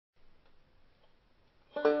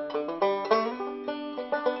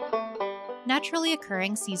Naturally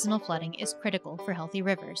occurring seasonal flooding is critical for healthy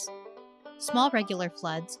rivers. Small regular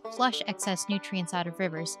floods flush excess nutrients out of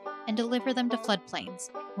rivers and deliver them to floodplains,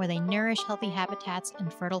 where they nourish healthy habitats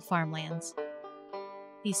and fertile farmlands.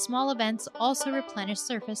 These small events also replenish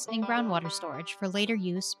surface and groundwater storage for later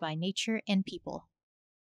use by nature and people.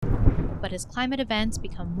 But as climate events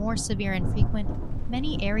become more severe and frequent,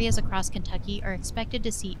 many areas across Kentucky are expected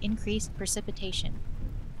to see increased precipitation.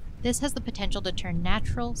 This has the potential to turn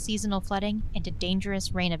natural seasonal flooding into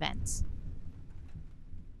dangerous rain events.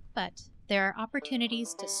 But there are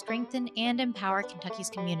opportunities to strengthen and empower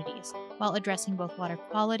Kentucky's communities while addressing both water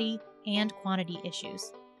quality and quantity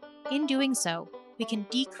issues. In doing so, we can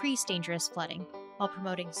decrease dangerous flooding while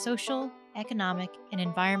promoting social, economic, and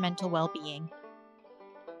environmental well-being.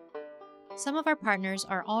 Some of our partners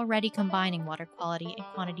are already combining water quality and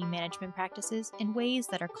quantity management practices in ways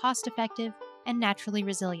that are cost-effective and naturally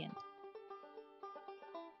resilient.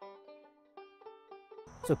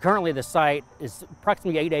 So currently the site is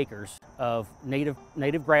approximately 8 acres of native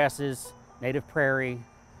grasses, native prairie,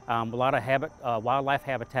 a lot of wildlife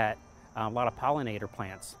habitat, a lot of pollinator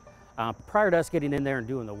plants. Prior to us getting in there and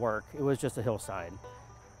doing the work, it was just a hillside.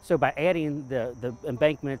 So by adding the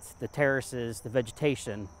embankments, the terraces, the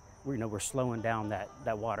vegetation, we're slowing down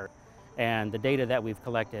that water. And the data that we've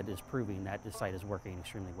collected is proving that this site is working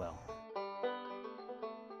extremely well.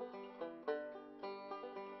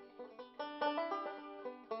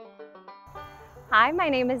 Hi, my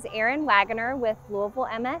name is Erin Wagoner with Louisville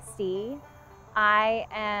MSD. I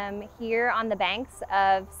am here on the banks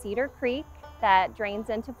of Cedar Creek that drains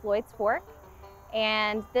into Floyd's Fork,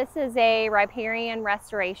 and this is a riparian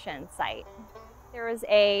restoration site. There was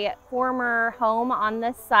a former home on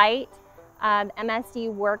this site.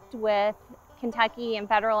 MSD worked with Kentucky and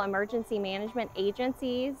federal emergency management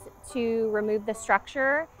agencies to remove the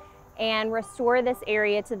structure and restore this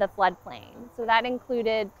area to the floodplain. So that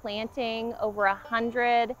included planting over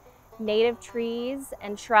 100 native trees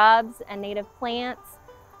and shrubs and native plants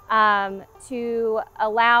to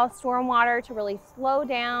allow stormwater to really slow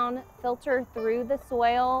down, filter through the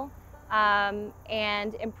soil,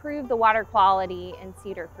 and improve the water quality in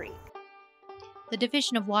Cedar Creek. The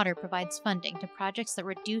Division of Water provides funding to projects that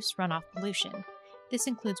reduce runoff pollution. This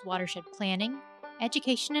includes watershed planning,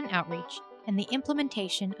 education and outreach, and the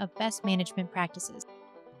implementation of best management practices.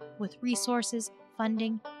 With resources,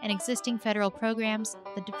 funding, and existing federal programs,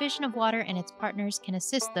 the Division of Water and its partners can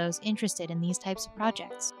assist those interested in these types of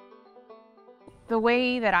projects. The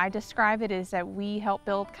way that I describe it is that we help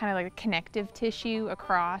build kind of like a connective tissue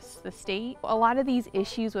across the state. A lot of these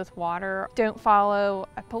issues with water don't follow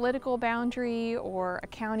a political boundary or a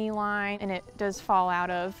county line, and it does fall out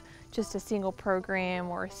of just a single program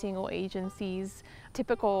or a single agency's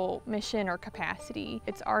typical mission or capacity.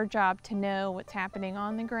 It's our job to know what's happening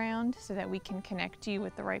on the ground so that we can connect you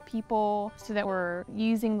with the right people, so that we're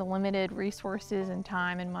using the limited resources and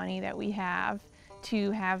time and money that we have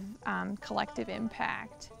to have collective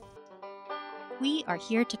impact. We are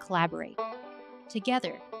here to collaborate.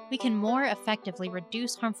 Together, we can more effectively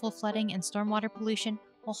reduce harmful flooding and stormwater pollution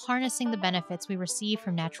while harnessing the benefits we receive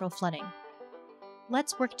from natural flooding.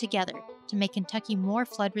 Let's work together to make Kentucky more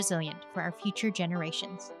flood resilient for our future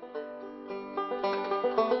generations.